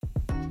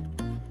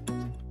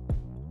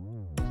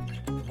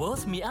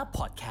Worth Me Up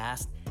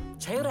Podcast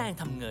ใช้แรง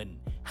ทำเงิน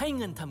ให้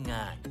เงินทำง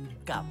าน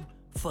กับ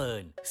เฟิ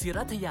ร์น ศิ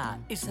รัทยา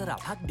อิสระ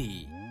ภักดี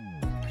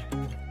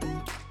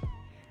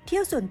เที่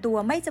ยวส่วนตัว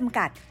ไม่จำ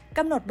กัดก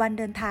ำหนดวัน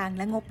เดินทางแ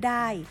ละงบไ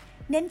ด้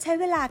เน้นใช้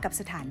เวลากับ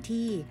สถาน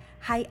ที่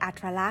ให้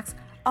Atrax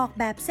ออก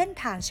แบบเส้น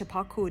ทางเฉพา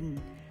ะคุณ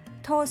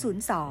โทร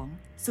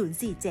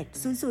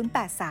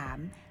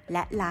02-047-0083 แล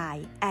ะ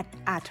LINE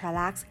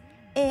 @Atrax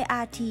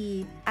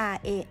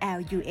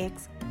ARTRALUX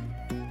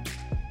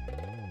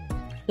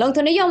ลง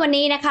ทุนนิยมวัน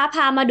นี้นะคะพ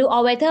ามาดู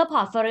All-Weather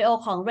Portfolio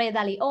ของ Ray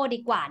Dalio ดี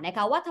กว่านะค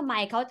ะว่าทำไม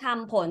เขาท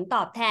ำผลต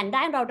อบแทนไ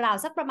ด้ราว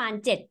ๆสักประมาณ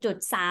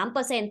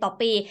 7.3% ต่อ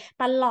ปี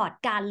ตลอด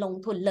การลง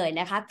ทุนเลย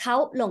นะคะเขา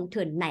ลง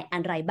ทุนในอะ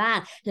ไรบ้าง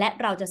และ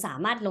เราจะสา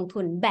มารถลง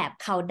ทุนแบบ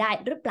เขาได้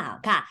หรือเปล่า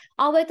ค่ะ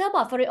All-Weather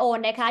Portfolio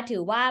นะคะถื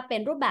อว่าเป็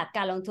นรูปแบบก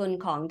ารลงทุน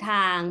ของท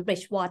าง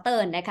Bridgewater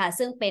นะคะ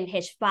ซึ่งเป็น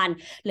hedge fund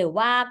หรือ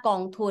ว่ากอ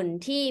งทุน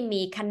ที่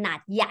มีขนาด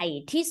ใหญ่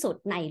ที่สุด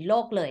ในโล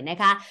กเลยนะ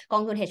คะกอ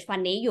งทุน hedge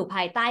fund นี้อยู่ภ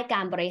ายใต้ก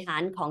ารบริหา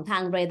รของทา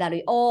งRay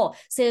Dalio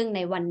ซึ่งใน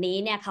วันนี้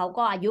เนี่ยเขา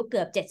ก็อายุเ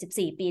กือบ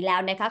74ปีแล้ว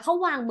นะคะเขา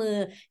วางมือ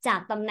จาก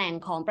ตำแหน่ง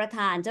ของประธ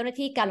านเจ้าหน้า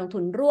ที่การลงทุ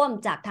นร่วม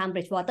จากทาง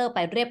Bridgewater ไป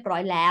เรียบร้อ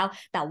ยแล้ว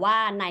แต่ว่า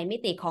ในมิ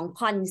ติของ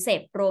คอนเซป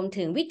ต์รวม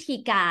ถึงวิธี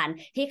การ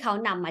ที่เขา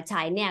นำมาใ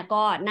ช้เนี่ย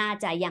ก็น่า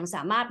จะยังส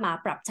ามารถมา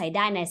ปรับใช้ไ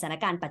ด้ในสถาน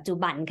การณ์ปัจจุ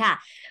บันค่ะ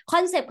ค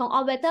อนเซปต์ของ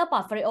All-Weather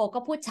Portfolio ก็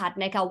พูดชัด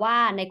นะคะว่า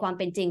ในความ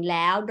เป็นจริงแ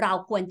ล้วเรา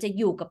ควรจะ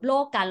อยู่กับโล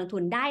กการลงทุ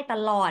นได้ต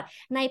ลอด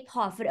ใน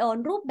Portfolio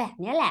รูปแบบ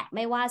นี้แหละไ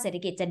ม่ว่าเศรษฐ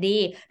กิจจะดี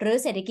หรือ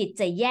เศรษฐกิจ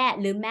จะแย่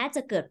หรือแม้จ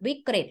ะเกิดวิ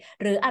กฤต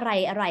หรืออะไ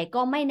ร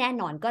ก็ไม่แน่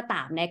นอนก็ต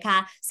ามนะคะ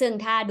ซึ่ง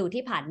ถ้าดู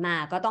ที่ผ่านมา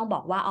ก็ต้องบอ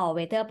กว่า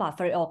All-Weather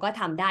Portfolio ก็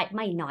ทำได้ไ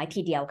ม่น้อย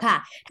ทีเดียวค่ะ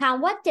ถาม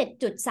ว่า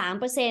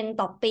 7.3%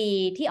 ต่อปี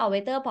ที่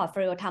All-Weather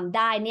Portfolio ทำไ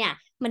ด้เนี่ย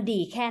มันดี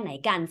แค่ไหน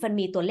กันฟัน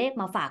มีตัวเลข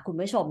มาฝากคุณ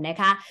ผู้ชมนะ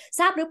คะ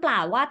ทราบหรือเปล่า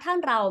ว่าถ้า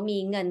เรามี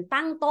เงิน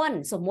ตั้งต้น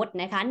สมมุติ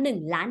นะคะ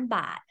1 ล้านบ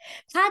าท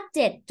ถ้า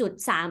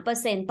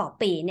 7.3% ต่อ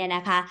ปีเนี่ยน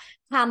ะคะ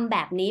ทำแบ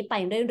บนี้ไป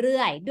เ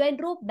รื่อยๆด้วย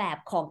รูปแบบ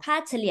ของค่า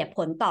เฉลี่ยผ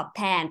ลตอบแ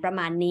ทนประ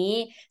มาณนี้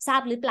ทรา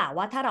บหรือเปล่า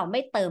ว่าถ้าเราไ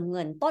ม่เติมเ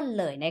งินต้น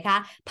เลยนะคะ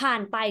ผ่า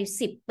นไป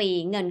10ปี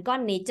เงินก้อ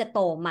นนี้จะโต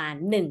มา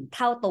1เ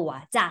ท่าตัว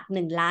จาก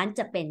1ล้าน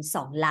จะเป็น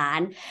2ล้า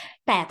น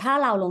แต่ถ้า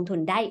เราลงทุ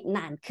นได้น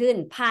านขึ้น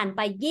ผ่านไป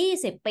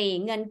20ปี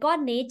เงินก้อน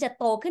นี้จะ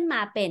โตขึ้นม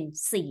าเป็น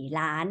4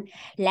ล้าน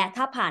และ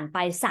ถ้าผ่านไป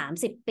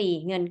30ปี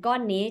เงินก้อ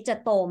นนี้จะ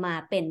โตมา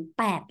เป็น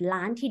8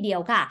ล้านทีเดีย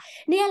วค่ะ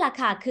เนี่ยแหละ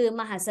ค่ะคือ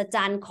มหัศจ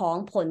รรย์ของ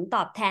ผลต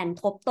อบแทน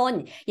ทบต้น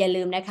อย่า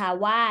ลืมนะคะ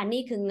ว่า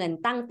นี่คือเงิน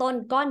ตั้งต้น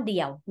ก้อนเดี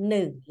ยว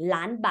1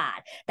ล้านบาท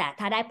แต่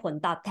ถ้าได้ผล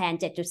ตอบแทน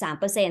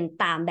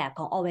 7.3% ตามแบบข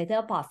อง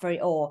All-Weather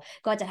Portfolio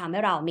ก็จะทำให้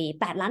เรามี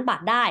8ล้านบา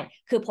ทได้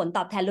คือผลต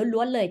อบแทน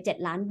ล้วนๆเลย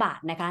7ล้านบาท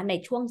นะคะใน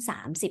ช่วง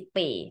30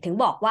ปีถึง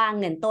บอกว่า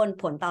เงินต้น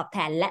ผลตอบแท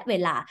นและเว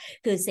ลา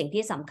คือสิ่ง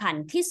ที่สำคัญ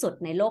ที่สุด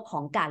ในโลกข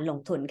องการลง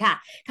ทุนค่ะ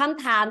ค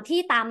ำถามที่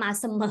ตามมา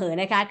เสมอ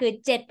นะคะคือ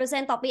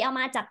 7% ต่อปีเอา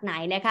มาจากไหน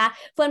นะคะ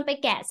เฟิร์นไป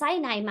แกะไส้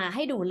ในมาใ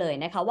ห้ดูเลย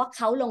นะคะว่าเ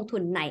ขาลงทุ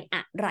นในอ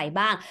ะไร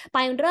บ้างไป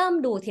เริ่ม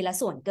ดูทีละ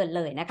ส่วนเกินเ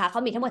ลยนะคะเขา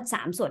มีทั้งหมด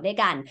3ส่วนด้วย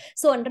กัน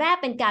ส่วนแรก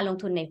เป็นการลง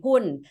ทุนในหุ้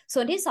นส่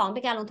วนที่2เป็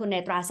นการลงทุนใน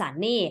ตราสาร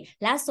หนี้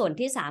และส่วน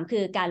ที่3คื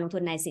อการลงทุ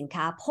นในสิน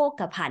ค้าโภ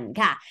คภัณฑ์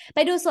ค่ะไป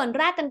ดูส่วน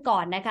แรกกันก่อ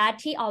นนะคะ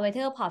ที่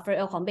All-Weather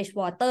Portfolio ของ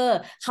Bridgewater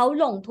เขา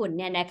ลงทุน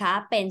เนี่ยนะคะ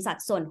เป็นสัด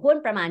ส่วนหุ้น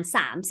ประมาณ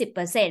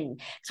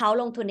 30% เขา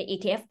ลงทุนใน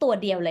ETF ตัว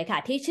เดียวเลยค่ะ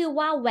ที่ชื่อ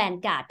ว่า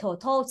Vanguard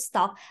Total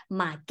Stock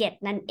Market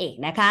นั่นเอง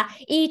นะคะ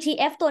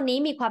ETF ตัวนี้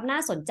มีความน่า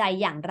สนใจ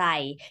อย่างไร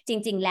จ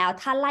ริงๆแล้ว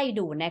ถ้าไล่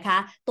ดูนะคะ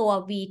ตัว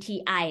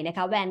VTI นะค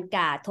ะ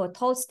Vanguard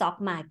Total Stock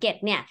Market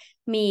เนี่ย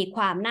มีค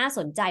วามน่าส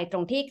นใจตร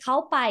งที่เขา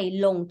ไป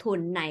ลงทุน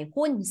ใน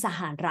หุ้นส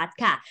หรัฐ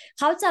ค่ะ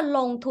เขาจะล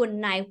งทุน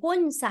ในหุ้น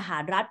สห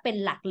รัฐเป็น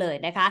หลักเลย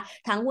นะคะ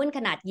ทั้งหุ้นข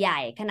นาดใหญ่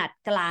ขนาด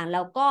กลางแ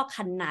ล้วก็ข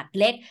นาด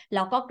เล็กแ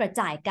ล้วก็กระ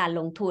จายการ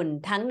ลงทุน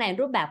ทั้งใน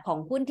รูปแบบของ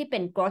หุ้นที่เป็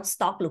น growth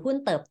stock หรือหุ้น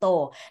เติบโต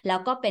แล้ว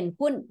ก็เป็น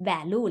หุ้น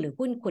value หรือ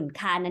หุ้นคุณ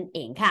ค่านั่นเอ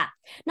งค่ะ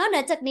นอกเหนื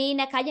อจากนี้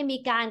นะคะยังมี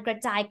การกระ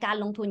จายการ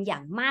ลงทุนอย่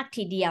างมาก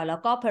ทีเดียวแล้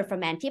วก็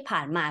performance ที่ผ่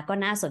านมาก็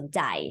น่าสนใจ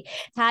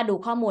ถ้าดู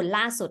ข้อมูล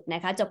ล่าสุดน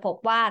ะคะจะพบ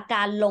ว่าก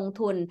ารลง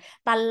ทุน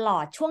ตลอ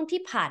ดช่วง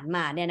ที่ผ่านม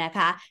าเนี่ยนะค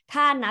ะ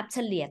ถ้านับเฉ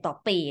ลี่ยต่อ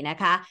ปีนะ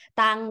คะ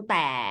ตั้งแ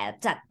ต่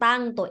จัดตั้ง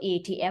ตัว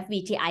ETF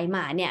VTI ม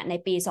าเนี่ยใน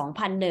ปี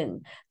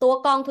 2001 ตัว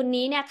กองทุน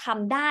นี้เนี่ยท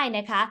ำได้น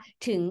ะคะ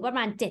ถึงประม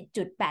าณ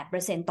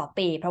 7.8% ต่อ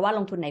ปีเพราะว่าล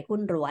งทุนในหุ้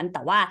นล้วนแ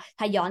ต่ว่า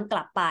ถ้าย้อนก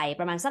ลับไป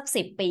ประมาณสัก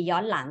10ปีย้อ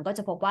นหลังก็จ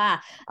ะพบว่า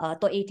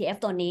ตัว ETF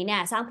ตัวนี้เนี่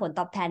ยสร้างผล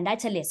ตอบแทนได้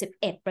เฉลี่ย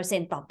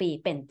 11% ต่อปี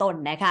เป็นต้น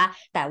นะคะ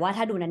แต่ว่า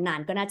ถ้าดูนา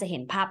นๆก็น่าจะเห็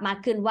นภาพมาก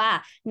ขึ้นว่า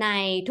ใน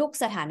ทุก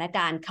สถานก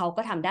ารณ์เขา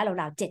ก็ทำได้ร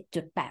าวๆ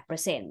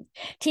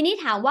 7.8% ทีนี้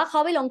ถามว่าเขา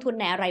ไปลงทุน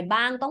ในอะไร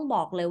บ้างต้องบ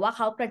อกเลยว่าเ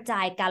ขากระจ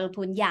ายการลง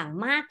ทุนอย่าง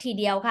มากที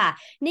เดียวค่ะ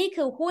นี่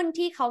คือหุ้น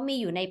ที่เขามี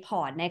อยู่ในพ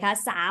อร์ตนะคะ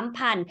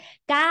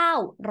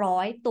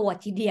 3,900 ตัว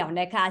ทีเดียว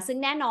นะคะซึ่ง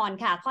แน่นอน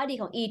ค่ะข้อดี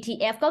ของ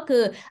ETF ก็คื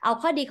อเอา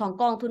ข้อดีของ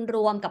กองทุนร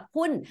วมกับ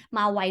หุ้นม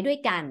าไว้ด้วย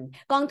กัน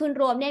กองทุน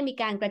รวมเนี่ยมี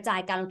การกระจาย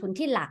การลงทุน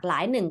ที่หลากหลา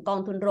ยกอ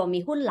งทุนรวม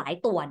มีหุ้นหลาย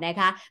ตัวนะ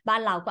คะบ้า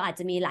นเราก็อาจ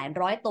จะมีหลาย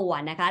ร้อยตัว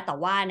นะคะแต่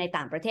ว่าใน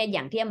ต่างประเทศอ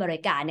ย่างที่อเมริ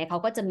กาเนี่ยเขา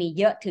ก็จะมี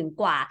เยอะถึง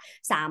กว่า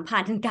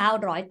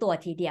 3,900 ตัว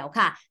ทีเดียว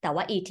ค่ะ แต่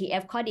ว่า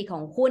ETF ข้อดีขอ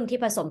งหุ้นที่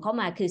ผสมเข้า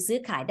มาคือซื้อ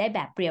ขายได้แบ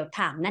บเรียลไท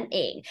ม์นั่นเอ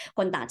งค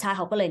นต่างชาติเ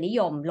ขาก็เลยนิย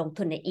มลง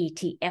ทุนใน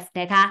ETF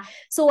นะคะ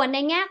ส่วนใน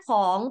แง่ข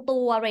องตั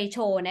ว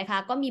ratio นะคะ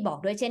ก็มีบอก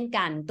ด้วยเช่น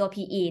กันตัว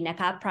PE นะ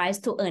คะ price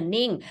to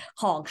earning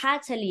ของค่า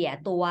เฉลี่ย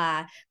ตัว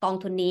กอง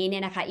ทุนนี้เนี่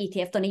ยนะคะ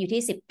ETF ตัวนี้อยู่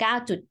ที่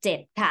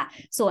 19.7 ค่ะ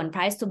ส่วน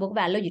price to book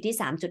value อยู่ที่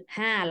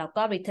 3.5 แล้ว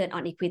ก็ return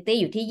on equity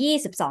อยู่ที่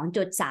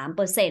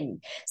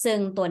 22.3% ซึ่ง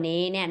ตัว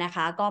นี้เนี่ยนะค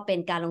ะก็เป็น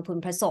การลงทุน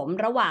ผสม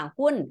ระหว่าง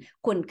หุ้น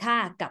คุณค่า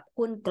กับ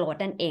หุ้นโกล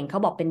ด์นั่นเองเขา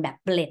บอกเป็นแบบ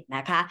เบลดน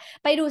ะคะ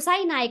ไปดูไส้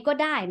ในก็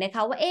ได้นะค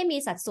ะว่ามี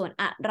สัดส่วน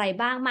อะไร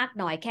บ้างมาก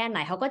น้อยแค่ไหน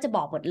เขาก็จะบ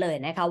อกหมดเลย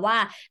นะคะว่า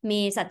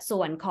มีสัดส่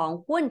วนของ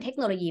หุ้นเทค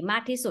โนโลยีมา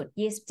กที่สุด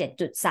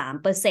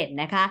 27.3%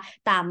 นะคะ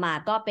ตามมา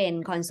ก็เป็น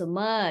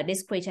consumer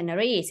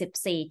discretionary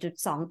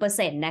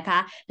 14.2% นะคะ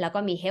แล้วก็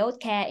มี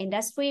healthcare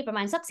industry ประม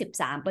าณสัก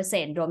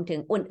 13% รวมถึง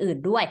อื่น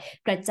ๆด้วย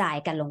กระจาย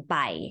กันลงไป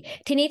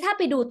ทีนี้ถ้าไ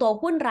ปดูตัว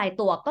หุ้นราย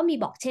ตัวก็มี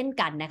บอกเช่น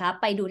กันนะคะ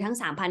ไปดูทั้ง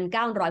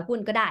 3,900 หุ้น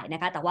ก็ได้นะ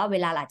คะแต่ว่าเว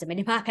ลาอาจจะไม่ไ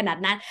ด้มากขนาด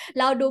นั้น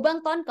เราดูเบื้อง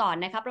ต้นก่อน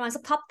นะคะประมาณสั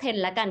ก top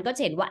 10 แล้วกันก็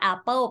เห็นว่า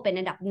Apple เป็น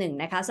อันดับ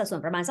1นะคะสัดส่ว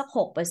นประมาณสัก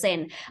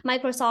 6%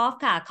 Microsoft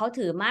ค่ะเขา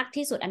ถือมาก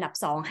ที่สุดอันดับ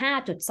 2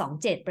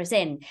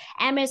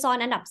 5.27% Amazon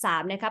อันดับ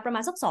3นะคะประมา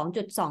ณสัก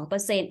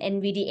 2.2%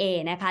 NVDA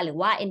นะคะหรือ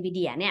ว่า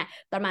Nvidia เนี่ย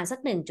ประมาณสัก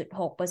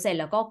 1.6%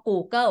 แล้วก็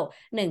Google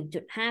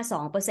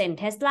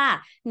 1.52% Tesla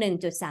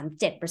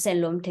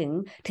 1.37% รวมถึง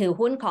ถือ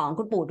หุ้นของ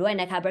คุณปู่ด้วย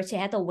นะคะ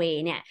Berkshire Hathaway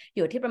เนี่ยอ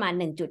ยู่ที่ประมาณ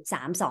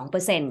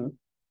 1.32%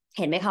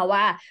เห็นไหมคะว่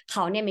าเข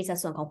าเนี่ยมีสัด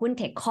ส่วนของหุ้น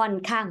เทคค่อน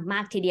ข้างม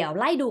ากทีเดียว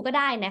ไล่ดูก็ไ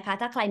ด้นะคะ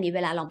ถ้าใครมีเว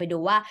ลาลองไปดู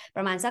ว่าป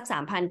ระมาณสัก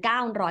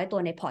 3,900 ตั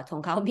วในพอร์ตขอ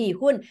งเขามี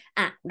หุ้น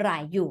อะไร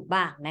อยู่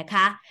บ้างนะค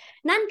ะ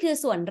นั่นคือ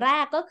ส่วนแร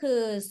กก็คื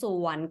อ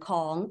ส่วนข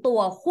องตั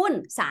วหุ้น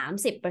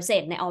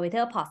 30% ใน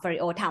All-Weather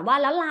Portfolio ถามว่า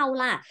แล้วเรา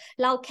ล่ะ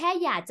เราแค่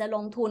อยากจะล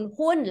งทุน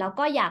หุ้นแล้ว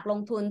ก็อยากล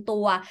งทุนตั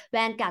ว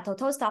Vanguard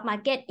Total Stock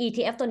Market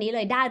ETF ตัวนี้เล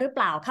ยได้หรือเป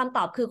ล่าคำต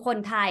อบคือคน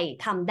ไทย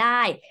ทำไ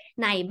ด้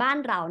ในบ้าน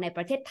เราในป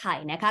ระเทศไทย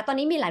นะคะตอน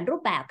นี้มีหลายรู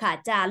ปแบบค่ะ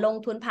จะลง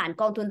ทุนผ่าน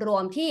กองทุนรว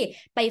มที่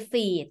ไป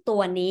ฟีดตั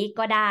วนี้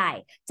ก็ได้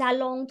จะ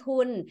ลงทุ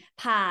น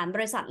ผ่านบ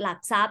ริษัทหลัก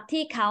ทรัพย์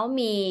ที่เขา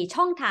มี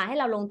ช่องทางให้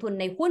เราลงทุน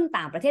ในหุ้น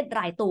ต่างประเทศร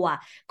ายตัว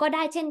ก็ไ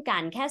ด้เช่นกั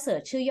นแค่เสิร์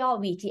ชชื่อย่อ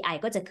VTI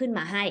ก็จะขึ้นม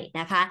าให้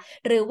นะคะ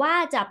หรือว่า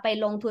จะไป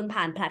ลงทุน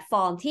ผ่านแพลตฟ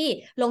อร์มที่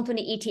ลงทุนใ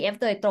น ETF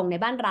โดยตรงใน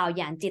บ้านเรา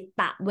อย่างจิต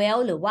ตะเวล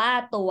หรือว่า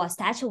ตัว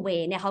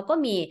Stashaway เนี่ยเขาก็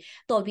มี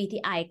ตัว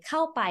VTI เข้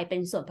าไปเป็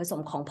นส่วนผส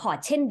มของพอร์ต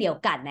เช่นเดียว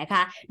กันนะค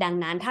ะดัง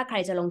นั้นถ้าใคร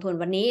จะลงทุน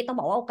วันนี้ต้อง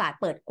บอกว่าโอกาส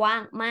เปิดกว้า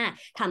งมาก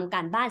ทำก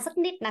ารบ้านสัก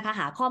นิดนะคะ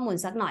หาข้อมูล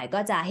สักหน่อยก็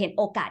จะเห็น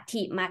โอกาส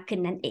ที่มากขึ้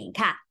นนั่นเอง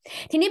ค่ะ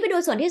ทีนี้ไปดู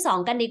ส่วนที่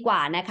2กันดีกว่า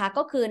นะคะ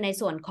ก็คือใน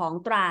ส่วนของ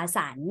ตราส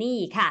ารหนี้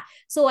ค่ะ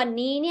ส่วน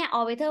นี้เนี่ย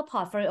All-Weather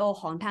Portfolio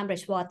ของทาง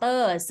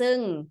Bridgewater ซึ่ง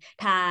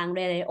ทาง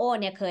Ray Dalio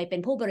เนี่ยเคยเป็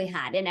นผู้บริห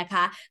ารเนี่ยนะค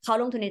ะเขา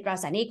ลงทุนในตรา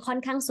สารหนี้ค่อน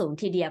ข้างสูง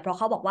ทีเดียวเพราะเ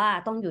ขาบอกว่า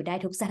ต้องอยู่ได้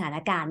ทุกสถาน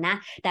การณ์นะ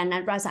ดังนั้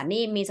นตราสารห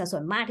นี้มีสัดส่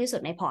วนมากที่สุ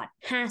ดในพอร์ต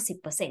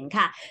 50%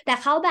 ค่ะแต่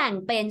เขาแบ่ง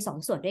เป็น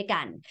2ส่วนด้วย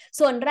กัน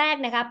ส่วนแรก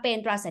นะคะเป็น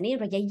ตราสารหนี้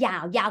ระยะยา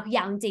วยา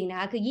วจริงๆนะ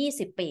คะคือ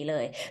20 ปีเล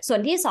ยส่วน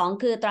ที่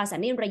2คือตราสาร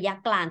หนี้ระยะ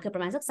กลางคือปร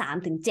ะมาณสัก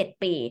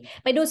 3-7 ปี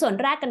ไปดูส่วน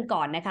แรกกัน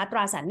ก่อนนะคะตร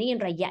าสารหนี้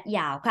ระยะย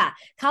าวค่ะ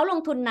เขาลง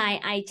ทุนใน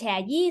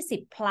iShare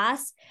 20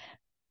 plus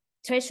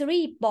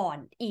Treasury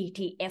Bond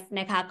ETF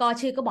นะคะก็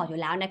ชื่อก็บอกอยู่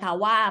แล้วนะคะ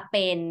ว่าเ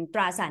ป็นต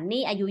ราสารห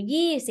นี้อายุ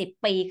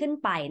20 ปีขึ้น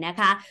ไปนะ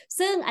คะ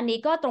ซึ่งอันนี้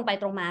ก็ตรงไป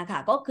ตรงมาค่ะ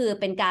ก็คือ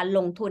เป็นการล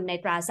งทุนใน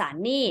ตราสาร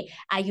หนี้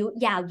อายุ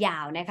ยา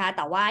วๆนะคะแ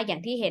ต่ว่าอย่า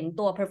งที่เห็น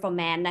ตัว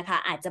performance นะคะ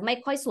อาจจะไม่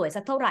ค่อยสวยสั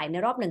กเท่าไหร่ใน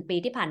รอบ1 ปี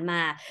ที่ผ่านมา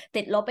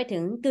ติดลบไปถึ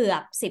งเกือ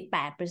บ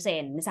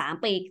 18%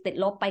 3 ปีติด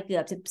ลบไปเกื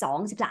อบ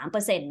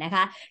 12-13% นะค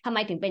ะทำไม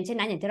ถึงเป็นเช่น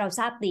นั้นอย่างที่เรา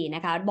ทราบดีน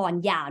ะคะบอน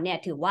ด์ยาวเนี่ย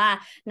ถือว่า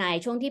ใน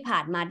ช่วงที่ผ่า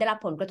นมาได้รับ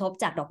ผลกระทบ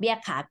จากดอกเบี้ย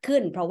ขา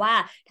ขึ้นเพราะว่า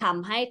ท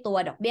ำให้ตัว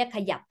ดอกเบี้ยข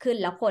ยับขึ้น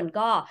แล้วคน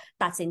ก็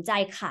ตัดสินใจ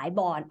ขาย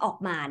บอนด์ออก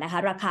มานะคะ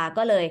ราคา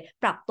ก็เลย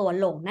ปรับตัว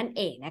ลงนั่นเ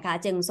องนะคะ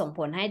จึงส่งผ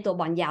ลให้ตัว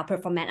บอนด์ยาว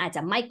performance อาจจ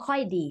ะไม่ค่อย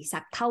ดีสั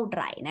กเท่าไห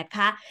ร่นะค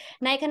ะ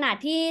ในขณะ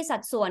ที่สั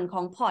ดส่วนข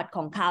องพอร์ตข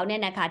องเขาเนี่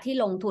ยนะคะที่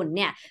ลงทุนเ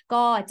นี่ย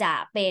ก็จะ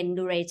เป็น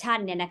duration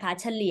เนี่ยนะคะ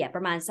เฉลี่ยป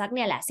ระมาณสักเ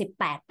นี่ยแหละ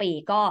18 ปี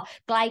ก็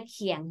ใกล้เ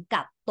คียง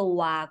กับตั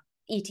ว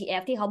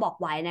ETF ที่เขาบอก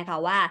ไว้นะคะ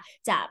ว่า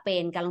จะเป็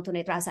นการลงทุนใ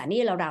นตราสารห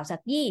นี้ราวๆสั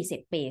ก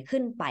20 ปี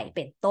ขึ้นไปเ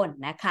ป็นต้น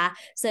นะคะ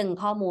ซึ่ง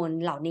ข้อมูล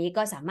เหล่านี้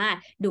ก็สามารถ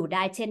ดูไ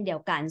ด้เช่นเดีย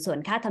วกันส่วน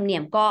ค่าธรรมเนีย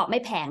มก็ไม่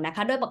แพงนะค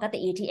ะโดยปกติ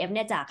ETF เ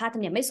นี่ยจะค่าธรร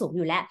มเนียมไม่สูงอ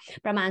ยู่แล้ว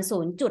ประมาณ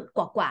0 จุดก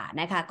ว่าๆ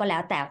นะคะก็แล้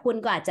วแต่หุ้น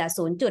ก็อาจจะ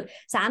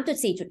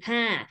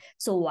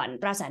 0.3-4.5 ส่วน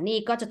ตราสารหนี้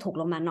ก็จะถูก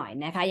ลงมาหน่อย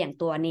นะคะอย่าง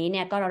ตัวนี้เ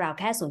นี่ยก็ราวๆ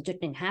แค่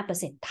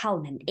 0.15% เท่า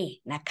นั้นเอง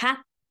นะคะ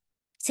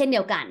เช่นเดี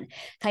ยวกัน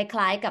ค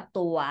ล้ายๆกับ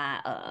ตัว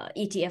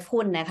ETF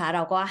หุ้นนะคะเร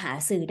าก็หา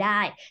ซื้อได้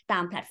ตา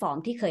มแพลตฟอร์ม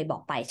ที่เคยบอ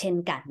กไปเช่น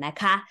กันนะ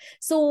คะ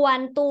ส่วน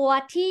ตัว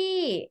ที่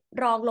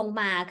รองลง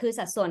มาคือ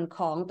สัดส่วนข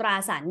องตรา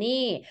สารห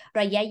นี้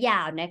ระยะยา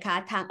วนะคะ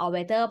ทาง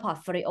All-Weather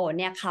Portfolio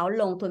เนี่ยเขา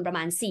ลงทุนประม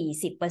าณ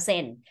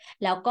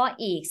 40% แล้วก็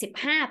อีก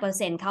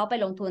 15% เขาไป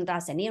ลงทุนตรา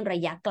สารหนี้ระ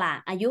ยะกลาง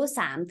อายุ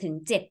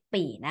 3-7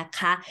 ปีนะค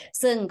ะ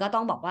ซึ่งก็ต้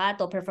องบอกว่า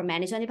ตัว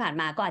performance ในช่วงที่ผ่าน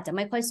มาก็อาจจะไ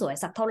ม่ค่อยสวย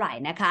สักเท่าไหร่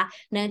นะคะ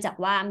เนื่องจาก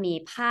ว่ามี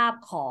ภาพ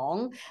ของ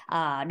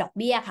ดอกเ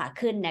บี้ยค่ะ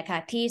ขึ้นนะคะ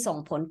ที่ส่ง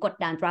ผลกด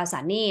ดันตราสา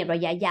รหนี้ระ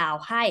ยะยาว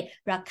ให้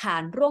ราคา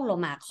ร่วงลง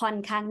มาค่อน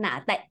ข้างหนา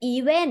แต่อี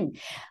เวนต์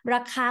ร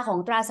าคาของ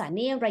ตราสารห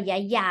นี้ระยะ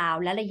ยาว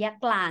และระยะ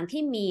กลาง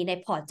ที่มีใน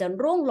พอร์ตจะ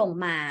ร่วงลง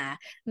มา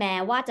แม้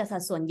ว่าจะสั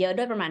ดส่วนเยอะ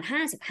ด้วยประมาณ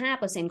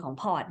 55% ของ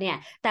พอร์ตเนี่ย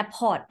แต่พ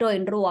อร์ตโดย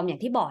รวมอย่า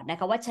งที่บอกนะ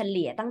คะว่าเฉ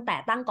ลี่ยตั้งแต่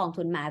ตั้งกอง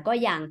ทุนมาก็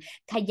ยัง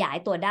ขยาย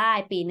ตัวได้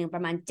ปีหนึ่งปร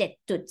ะมาณ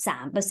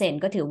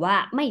 7.3% ก็ถือว่า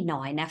ไม่น้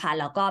อยนะคะ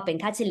แล้วก็เป็น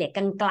ค่าเฉลี่ยก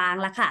ลาง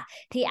ๆละค่ะ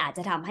ที่อาจจ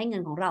ะทำให้เงิ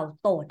นของเรา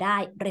โตได้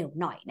เร็ว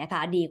หน่อยนะคะ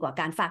ดีกว่า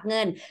การฝากเ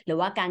งินหรือ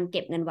ว่าการเ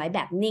ก็บเงินไว้แบ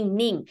บ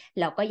นิ่งๆ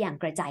แล้วก็ยัง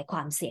กระจายคว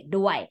ามเสี่ยง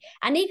ด้วย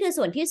อันนี้คือ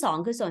ส่วนที่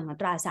2คือส่วนของ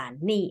ตราสาร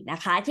หนี้นะ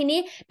คะทีนี้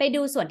ไป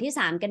ดูส่วนที่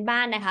3กันบ้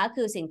างนะคะ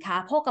คือสินค้า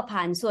โภค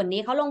ภัณฑ์ส่วน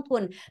นี้เขาลงทุ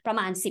นประ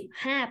มาณ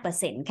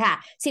 15% ค่ะ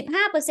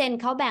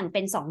 15% เขาแบ่งเ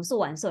ป็น2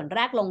ส่วนแร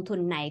กลงทุน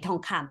ในทอง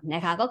คำน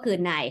ะคะก็คือ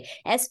ใน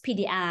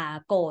SPDR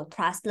Gold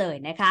Trust เลย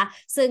นะคะ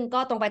ซึ่งก็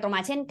ตรงไปตรงม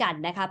าเช่นกัน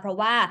นะคะเพราะ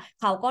ว่า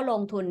เขาก็ล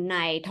งทุนใน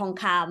ทอง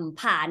ค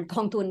ำผ่านก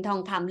องทุนทอ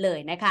งคำเลย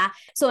นะคะ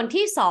ส่วน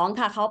ที่2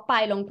ค่ะเขาไป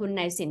ลงทุน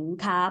ในสิน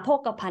ค้าโภ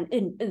คภัณฑ์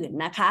อื่น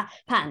ๆนะคะ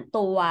ผ่าน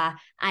ตัว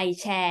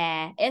iShare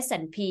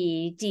S&P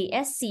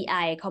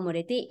GSCI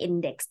Commodity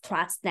Index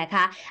Trust นะค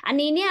ะอัน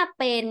นี้เนี่ย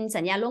เป็น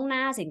สัญญาล่วงหน้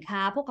าสินค้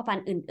าโภคภัณ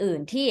ฑ์อื่น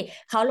ๆที่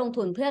เขาลง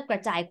ทุนเพื่อกร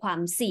ะจายความ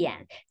เสี่ยง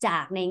จา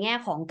กในแง่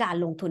ของการ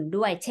ลงทุน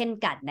ด้วยเช่น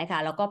กันนะคะ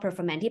แล้วก็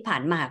performance ที่ผ่า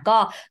นมาก็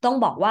ต้อง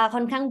บอกว่าค่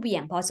อนข้างเหวี่ย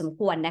งพอสม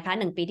ควรนะคะ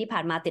1ปีที่ผ่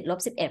านมาติดลบ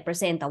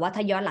 11% แต่ว่าถ้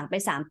าย้อนหลังไป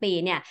3ปี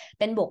เนี่ย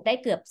เป็นบวกได้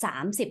เกือบ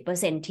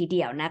 30% ทีเ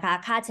ดียวนะคะ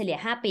ค่าเฉลี่ย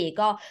5ปี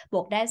ก็บ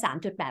วกได้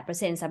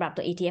 3.8% สำหรับ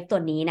ตัว ETF ตั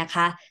วนี้นะค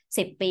ะ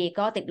10ปี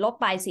ก็ติดลบ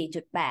ไป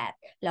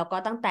 4.8 แล้วก็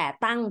ตั้งแต่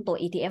ตั้งตัว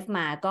ETF ม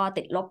าก็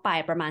ติดลบไป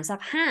ประมาณสัก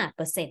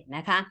 5% น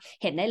ะคะ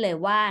เห็นได้เลย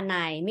ว่าใน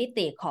มิ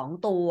ติของ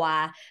ตัว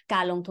ก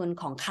ารลงทุน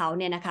ของเขา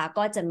เนี่ยนะคะ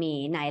ก็จะมี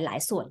ในหลาย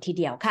ส่วนที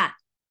เดียวค่ะ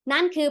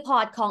นั่นคือพอ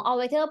ร์ตของ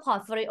All-Weather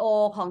Portfolio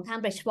ของทาง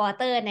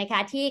Bridgewater นะค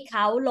ะที่เข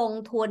าลง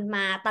ทุนม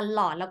าตล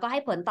อดแล้วก็ให้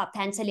ผลตอบแท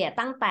นเฉลี่ย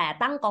ตั้งแต่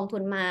ตั้งกองทุ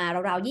นมา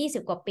ราวๆ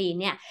20กว่าปี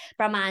เนี่ย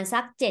ประมาณสั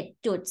ก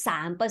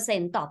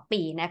 7.3% ต่อ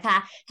ปีนะคะ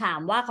ถาม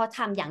ว่าเขาท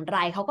ำอย่างไร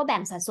เขาก็แบ่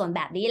งสัดส่วนแ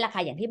บบนี้แหละค่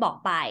ะอย่างที่บอก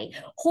ไป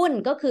หุ้น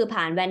ก็คือ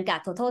ผ่าน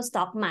Vanguard Total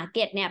Stock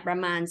Market เนี่ยประ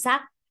มาณสัก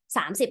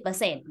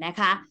30% นะ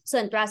คะส่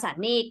วนตราสาร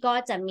หนี้ก็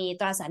จะมี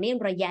ตราสารหนี้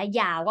ระยะ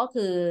ยาวก็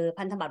คือ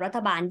พันธบัตรรัฐ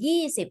บาล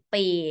20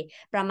ปี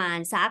ประมาณ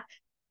สัก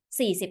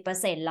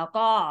40% แล้ว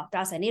ก็ตร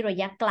าสารหนี้ระ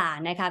ยะกลาง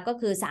นะคะก็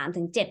คือ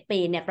 3-7 ปี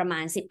เนี่ยประมา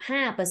ณ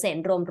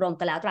 15% รวมๆ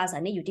กันแล้วตราสา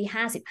รหนี้อยู่ที่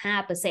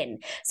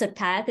 55% สุด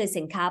ท้ายก็คือ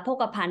สินค้าโภ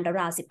คภัณฑ์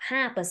ราวๆ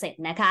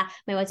 15% นะคะ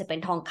ไม่ว่าจะเป็น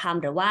ทองค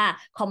ำหรือว่า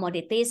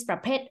commodities ปร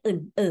ะเภท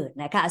อื่น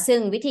ๆนะคะซึ่ง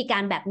วิธีกา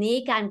รแบบนี้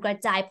การกระ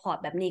จายพอร์ต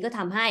แบบนี้ก็ท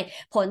ำให้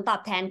ผลตอ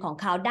บแทนของ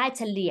เขาได้เ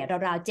ฉลี่ย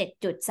ราวๆ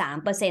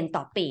 7.3% ต่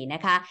อปีน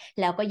ะคะ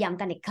แล้วก็ย้ำ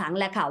กันอีกครั้ง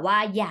แหละค่ะว่า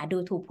อย่าดู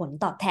ถูกผล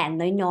ตอบแทน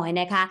น้อยๆ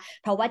นะคะ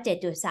เพราะว่า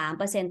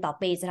 7.3% ต่อ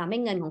ปีจะทำให้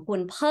เงินของคุ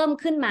ณเพิ่ม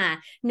ขึ้นมา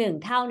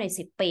1เท่าใน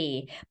10ปี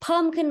เพิ่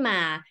มขึ้นมา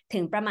ถึ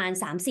งประมาณ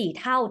 3-4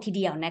 เท่าทีเ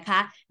ดียวนะคะ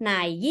ใน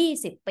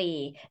20ปี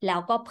แล้ว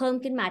ก็เพิ่ม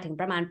ขึ้นมาถึง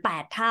ประมาณ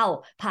8เท่า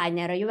ภายใน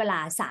ระยะเวลา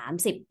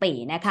30ปี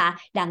นะคะ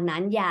ดังนั้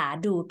นอย่า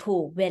ดูถู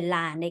กเวล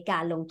าในกา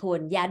รลงทุน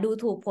อย่าดู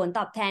ถูกผลต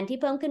อบแทนที่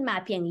เพิ่มขึ้นมา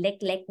เพียงเ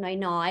ล็กๆ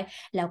น้อย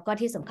ๆแล้วก็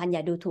ที่สำคัญอย่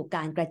าดูถูกก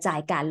ารกระจาย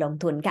การลง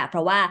ทุนค่ะเพร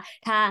าะว่า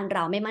ถ้าเร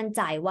าไม่มั่นใ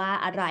จว่า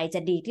อะไรจ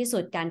ะดีที่สุ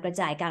ดการกระ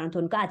จายการลง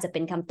ทุนก็อาจจะเป็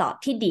นคำตอบ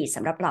ที่ดีส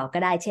ำหรับเราก็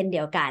ได้เช่นเดี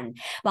ยวกัน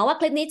หวังว่า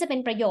คลิปนี้จะเป็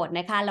นประโยชน์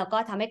นะคะแล้วก็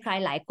ทำให้ใคร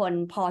หลายคน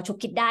พอฉุก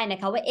คิดได้นะ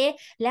คะว่า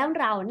แล้ว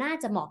เราน่า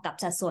จะเหมาะกับ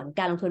สัดส่วนก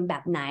ารลงทุนแบ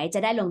บไหนจะ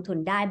ได้ลงทุน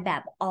ได้แบ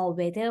บ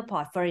all-weather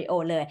portfolio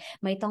เลย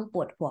ไม่ต้องป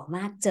วดหัวม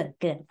ากจน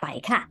เกินไป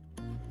ค่ะ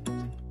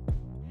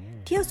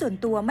เที่ยวส่วน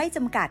ตัวไม่จ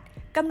ำกัด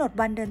กำหนด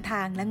วันเดินท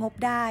างและงบ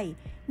ได้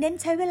เน้น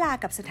ใช้เวลา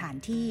กับสถาน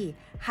ที่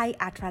ให้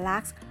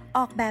Atralux อ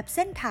อกแบบเ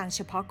ส้นทางเฉ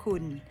พาะคุ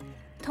ณ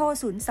โทร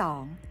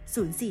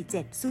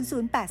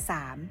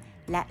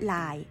 02-047-0083 และ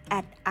Line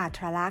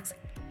 @Atralux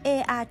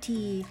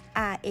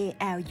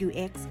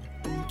ARTRALUX